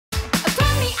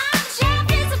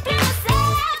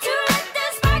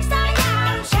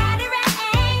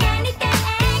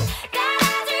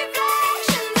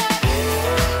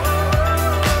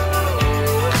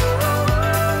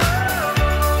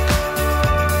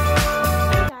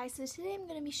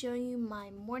be showing you my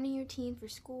morning routine for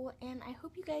school, and I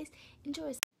hope you guys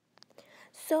enjoy.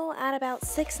 So at about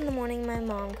 6 in the morning, my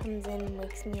mom comes in and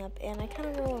wakes me up, and I kind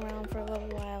of roll around for a little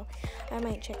while. I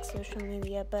might check social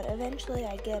media, but eventually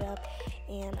I get up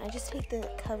and I just take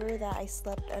the cover that I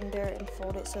slept under and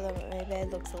fold it so that my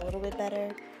bed looks a little bit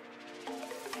better.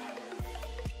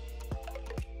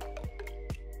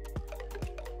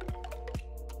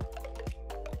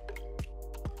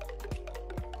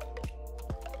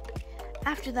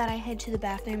 After that, I head to the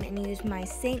bathroom and use my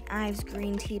St. Ives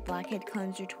green tea blackhead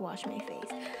cleanser to wash my face.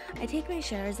 I take my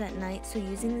showers at night, so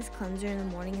using this cleanser in the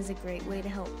morning is a great way to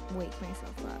help wake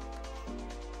myself up.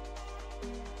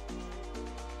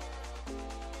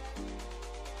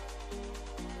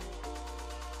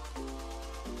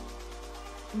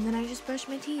 And then I just brush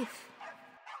my teeth.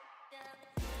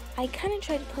 I kind of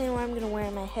try to plan what I'm going to wear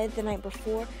on my head the night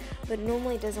before, but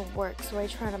normally it doesn't work, so I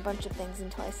try on a bunch of things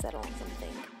until I settle on something.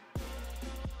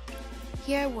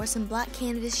 Here I wore some black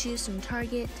canvas shoes from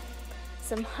Target,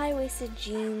 some high-waisted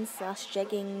jeans /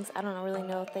 jeggings. I don't really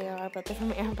know what they are, but they're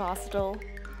from Aeropostale.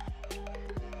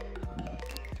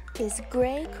 This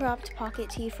gray cropped pocket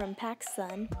tee from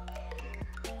PacSun,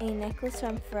 a necklace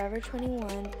from Forever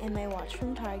 21, and my watch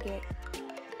from Target,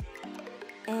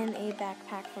 and a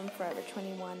backpack from Forever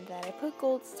 21 that I put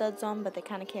gold studs on, but they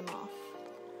kind of came off.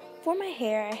 For my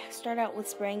hair, I start out with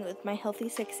spraying it with my Healthy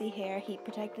Sexy Hair Heat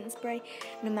Protectant Spray,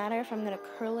 no matter if I'm going to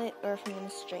curl it or if I'm going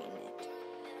to straighten it.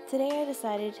 Today I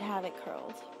decided to have it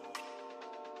curled.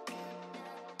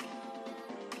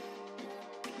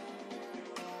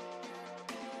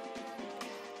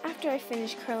 After I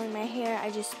finish curling my hair, I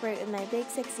just spray it with my Big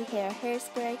Sexy Hair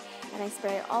hairspray, and I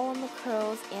spray it all on the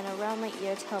curls and around my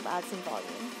ear to help add some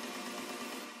volume.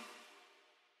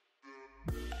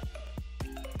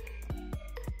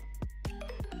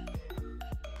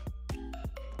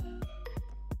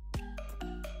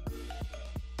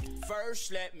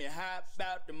 First, let me hop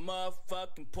out the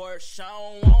motherfucking Porsche.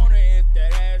 I don't wanna hit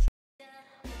that ass.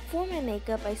 For my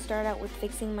makeup, I start out with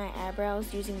fixing my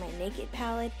eyebrows using my Naked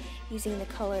palette, using the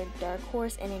color Dark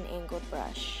Horse and an angled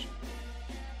brush.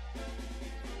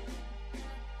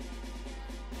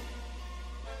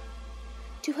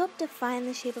 To help define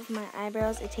the shape of my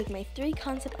eyebrows, I take my 3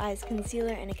 Concept Eyes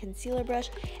concealer and a concealer brush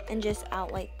and just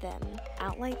outline them.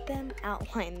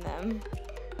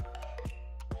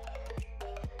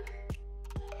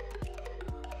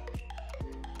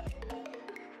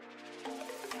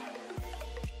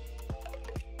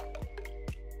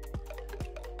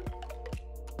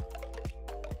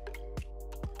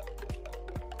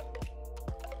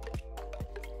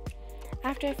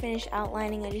 After I finish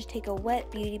outlining, I just take a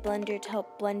wet beauty blender to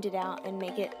help blend it out and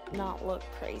make it not look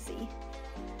crazy.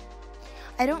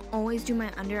 I don't always do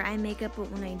my under eye makeup, but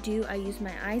when I do, I use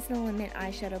my Eyes No Limit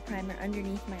eyeshadow primer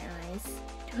underneath my eyes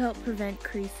to help prevent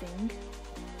creasing.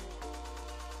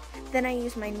 Then I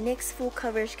use my NYX Full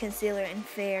Coverage Concealer in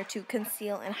Fair to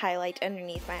conceal and highlight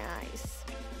underneath my eyes.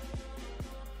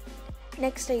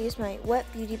 Next, I use my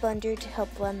wet beauty blender to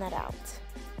help blend that out.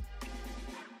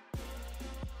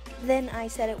 Then I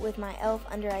set it with my e.l.f.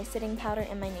 under eye setting powder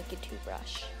and my Naked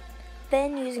toothbrush.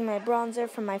 Then, using my bronzer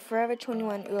from my Forever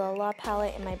 21 Ooh La La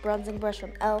palette and my bronzing brush from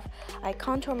e.l.f., I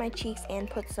contour my cheeks and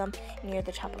put some near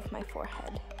the top of my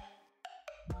forehead.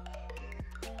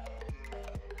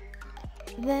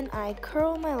 Then I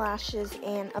curl my lashes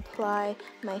and apply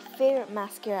my favorite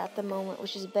mascara at the moment,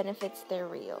 which is Benefit's They're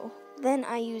Real. Then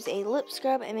I use a lip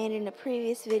scrub I made in a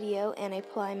previous video and I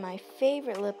apply my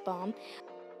favorite lip balm.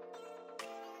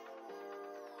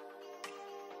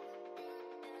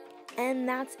 And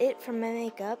that's it for my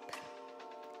makeup.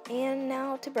 And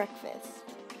now to breakfast.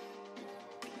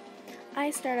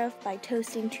 I start off by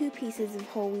toasting 2 pieces of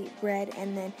whole wheat bread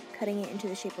and then cutting it into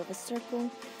the shape of a circle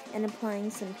and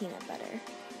applying some peanut butter.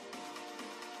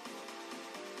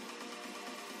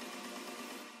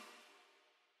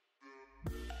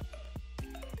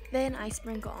 Then I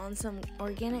sprinkle on some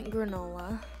organic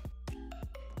granola.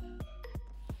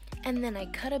 And then I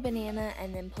cut a banana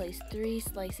and then place 3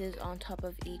 slices on top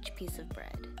of each piece of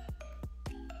bread.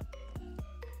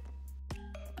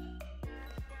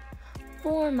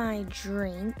 For my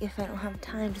drink, if I don't have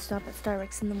time to stop at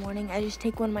Starbucks in the morning, I just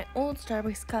take one of my old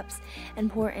Starbucks cups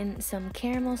and pour in some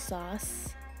caramel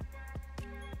sauce.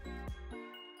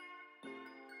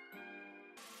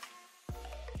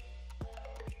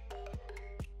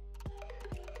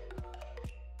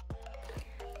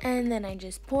 And then I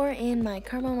just pour in my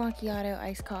caramel macchiato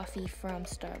iced coffee from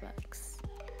Starbucks.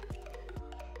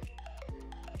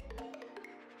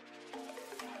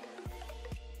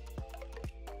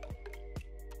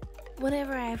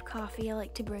 Whenever I have coffee, I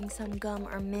like to bring some gum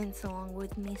or mints along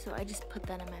with me, so I just put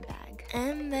that in my bag.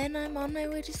 And then I'm on my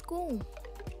way to school.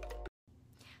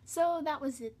 So that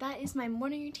was it. That is my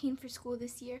morning routine for school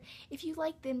this year. If you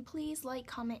like, then please like,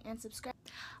 comment, and subscribe.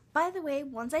 By the way,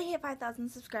 once I hit 5,000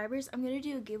 subscribers, I'm going to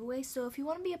do a giveaway, so if you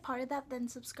want to be a part of that, then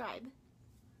subscribe.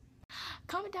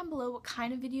 Comment down below what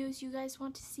kind of videos you guys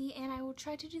want to see, and I will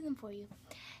try to do them for you.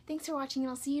 Thanks for watching,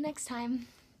 and I'll see you next time.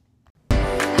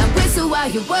 I whistle while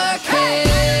you work.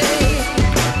 Hey!